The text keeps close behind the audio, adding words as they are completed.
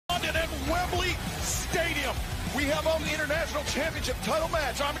Wembley Stadium. We have on the International Championship title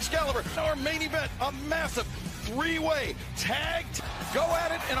match. I'm Excalibur. Our main event, a massive three-way tag. Go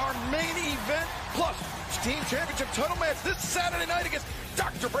at it in our main event. Plus, Team Championship title match this Saturday night against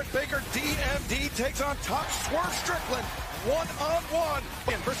Dr. Britt Baker. DMD takes on top Swerve Strickland. One-on-one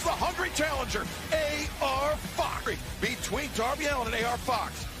versus the hungry challenger, AR Fox. Between Darby Allin and AR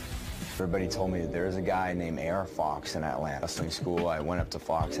Fox. Everybody told me that there is a guy named AR Fox in Atlanta. Wrestling school, I went up to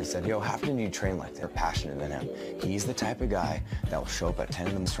Fox and said, yo, how can you train like that? They're passionate than him. He's the type of guy that will show up at 10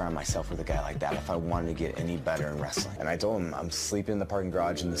 and surround myself with a guy like that if I wanted to get any better in wrestling. And I told him, I'm sleeping in the parking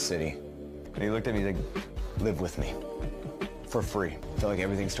garage in the city. And he looked at me and like, live with me. For free. I feel like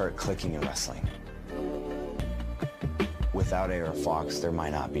everything started clicking in wrestling. Without AR Fox, there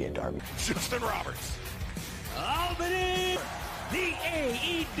might not be a Darby. Justin Roberts. Albany, the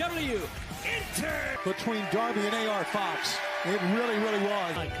AEW between Darby and AR Fox. It really, really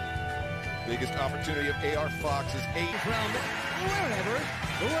was. Biggest opportunity of AR Fox is from wherever.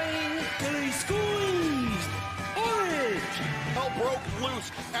 Ring Philly squeezed. Orange. Hell broke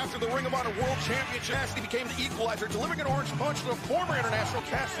loose after the Ring of Honor World Championship. He became the equalizer, delivering an orange punch to the former international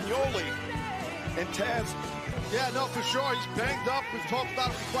Castagnoli. And Taz. Yeah, no, for sure. He's banged up. We've talked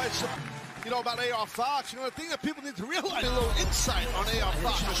about it for quite some, about AR Fox. The thing that people need to realize, a little insight on AR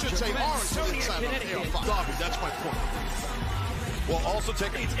Fox. I should say orange insight on AR Fox. Darby, that's my point. Will also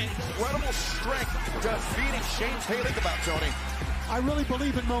take incredible strength defeating Shane Taylor. Think about Tony. I really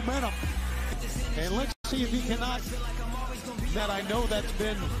believe in momentum. And let's see if he cannot. That I know that's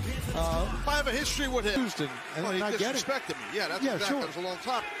been. I have a history with him. Houston, and he not disrespected me. Yeah, that's exactly. Sure. That was a long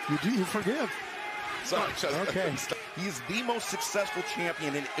time. You forgive. Sorry, okay. He's the most successful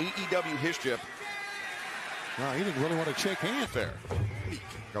champion in AEW history. No, he didn't really want to shake hands. Fair.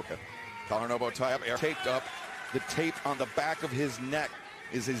 Okay. Collar and elbow tie up. Taped up. The tape on the back of his neck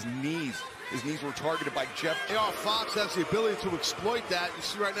is his knees. His knees were targeted by Jeff. AR Fox has the ability to exploit that. You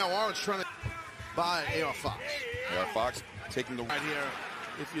see right now, Orange trying to buy AR Fox. AR Fox taking the right here.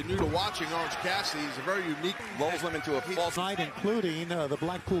 If you're new to watching Orange Cassidy, he's a very unique. Rolls him into a false night, including the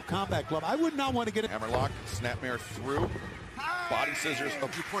Blackpool Combat Club. I would not want to get it. Hammerlock, snapmare through, body scissors.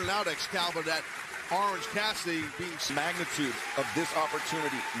 You pointed out, Excalibur, that Orange Cassidy being magnitude of this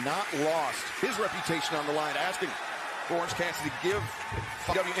opportunity not lost. His reputation on the line, asking for Orange Cassidy to give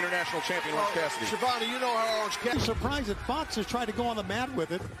AEW International Champion Orange Cassidy. Shivani, you know how Orange Cassidy. I'm surprised that Fox has tried to go on the mat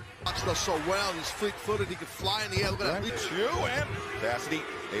with it. Fox does so well. He's fleet-footed. He can fly in the air. Look at that. Two and Cassidy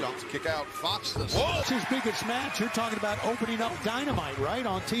able to kick out. Fox does. It's his biggest match. You're talking about opening up Dynamite, right,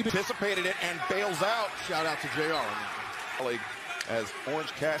 on TV. Anticipated it and bails out. Shout out to JR. As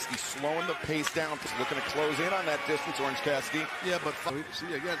Orange Cassidy slowing the pace down, looking to close in on that distance. Orange Cassidy. Yeah, but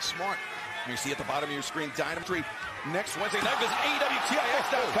see again, smart. You see at the bottom of your screen, Dynamite next Wednesday night. Visit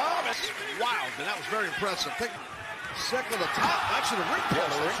AEWTIX.com. Wow, that was very impressive. Second to the top, actually the ring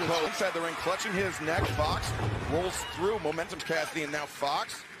post. Yeah, inside the ring, clutching his neck. Fox rolls through. Momentum's Cassidy, and now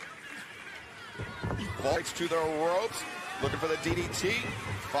Fox vaults to the ropes, looking for the DDT.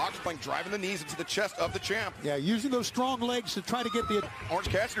 Fox driving the knees into the chest of the champ. Yeah, using those strong legs to try to get the. Orange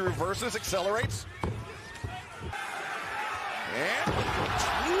Cassidy reverses, accelerates. And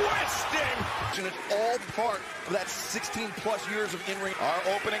twisting! And it's all part of that 16-plus years of in-ring. Our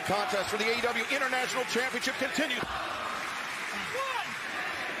opening contest for the AEW International Championship continues.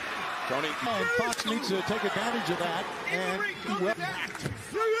 Tony. And Fox needs to take advantage of that. And he will.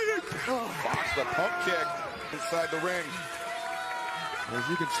 Fox, the pump kick inside the ring. As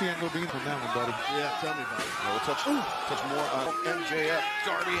you can see, I'm going to be from that one, buddy. Yeah, tell me about it. We'll touch more on MJF,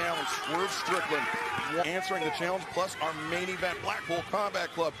 Darby Allin, Swerve Strickland, answering the challenge, plus our main event, Blackpool Combat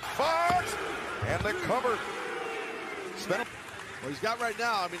Club. Fox! And the cover. Well, he's got right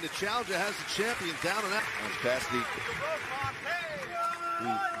now, the challenger has the champion down and out. Orange Cassidy.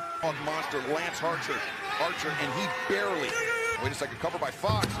 On monster, Lance Archer, and he barely. Wait a second, cover by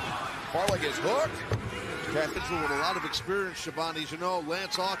Fox. Farleg is hooked. With a lot of experience, Shivani. As you know,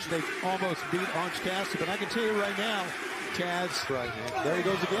 Lance Archer. They almost beat Orange Cassidy, but I can tell you right now, Chaz, there he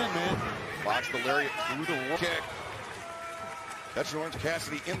goes again, man. Fox the lariat through the rope kick. That's Orange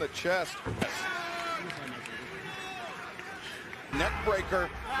Cassidy in the chest. Neck breaker,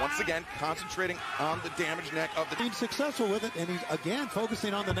 once again, concentrating on the damaged neck of the team. Successful with it, and he's again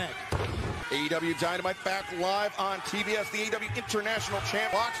focusing on the neck. AEW Dynamite back live on TBS, the AEW International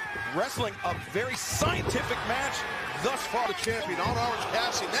Champ. Fox wrestling a very scientific match thus far. The champion on Orange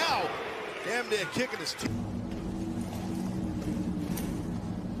Cassidy now, damn near kicking his teeth.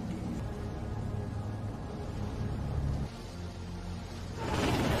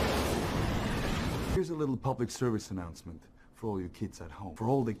 Here's a little public service announcement. For all you kids at home, for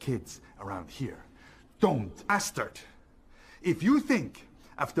all the kids around here, don't bastard. If you think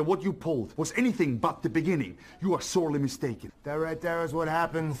after what you pulled was anything but the beginning, you are sorely mistaken. That right there is what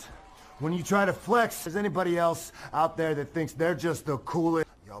happens when you try to flex. There's anybody else out there that thinks they're just the coolest.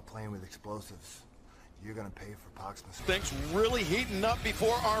 Y'all playing with explosives. You're gonna pay for Pac's mistakes. Things really heating up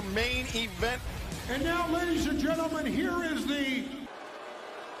before our main event. And now, ladies and gentlemen, here is the...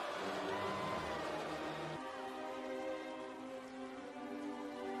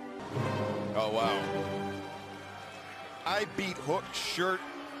 Oh, wow. I beat Hook shirt.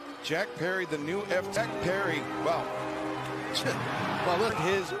 Jack Perry, the new Jack Perry, well, look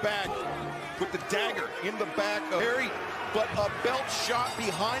his back. Put the dagger in the back of Perry, but a belt shot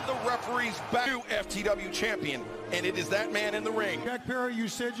behind the referee's back. New FTW champion, and it is that man in the ring. Jack Perry, you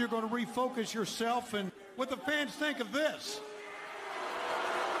said you're going to refocus yourself, and what the fans think of this?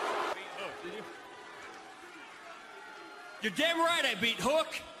 You're damn right I beat Hook.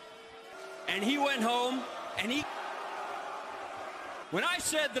 And he went home, and when I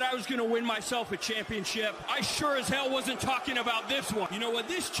said that I was going to win myself a championship, I sure as hell wasn't talking about this one. You know what?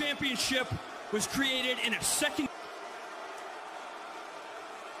 This championship was created in a second.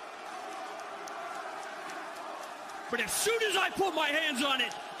 But as soon as I put my hands on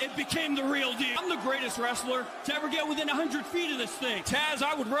it, it became the real deal. I'm the greatest wrestler to ever get within 100 feet of this thing. Taz,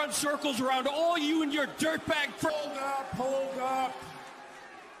 I would run circles around all you and your dirtbag. Hold up.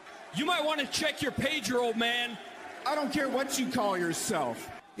 You might want to check your pager, old man. I don't care what you call yourself.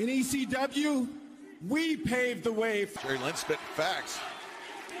 In ECW, we paved the way. Jerry Lynn spitting facts.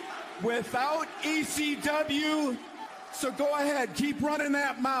 Without ECW, so go ahead, keep running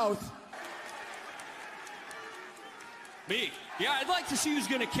that mouth. Me? Yeah, I'd like to see who's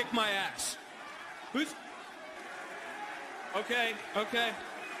going to kick my ass. Who's? Okay.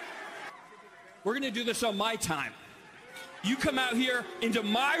 We're going to do this on my time. You come out here into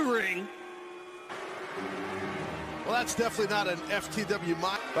my ring. Well, that's definitely not an FTW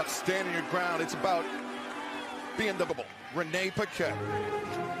mind. About standing your ground. It's about being the Renee Paquette.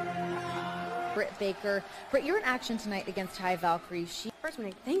 Britt Baker. Britt, you're in action tonight against Taya Valkyrie. First, I'm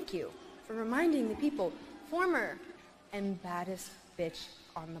going to thank you for reminding the people, former and baddest bitch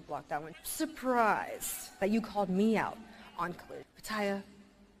on the block. That one. Surprised that you called me out on Collision. But Taya,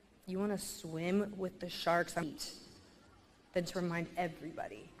 you want to swim with the sharks? Then to remind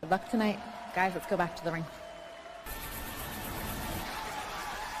everybody. Good luck tonight. Guys, let's go back to the ring.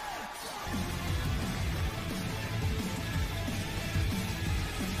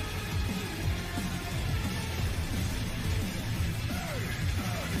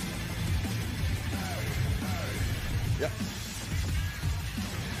 Yep.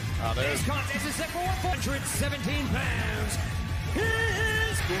 This contest is set for 117 pounds. Who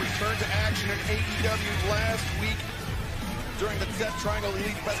returned to action in AEW last week during the Death Triangle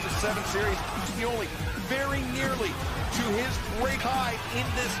Elite Best of 7 series. He only very nearly to his break high in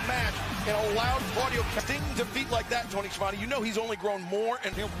this match and allowed Claudio Sting defeat like that, Tony Schiavone. You know he's only grown more,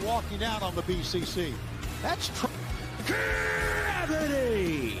 and him walking out on the BCC. That's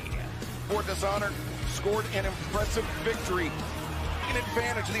gravity. For Dishonor, scored an impressive victory, taking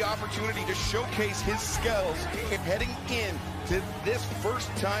advantage of the opportunity to showcase his skills in heading in to this first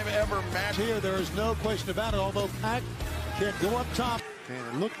time ever match. Here, there is no question about it, although Pac can go up top.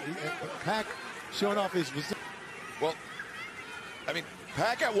 And look, Pac showing off his position. Well, I mean,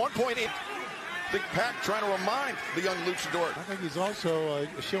 Pac at one point, I think Pac trying to remind the young luchador. I think he's also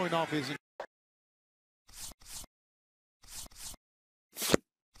showing off his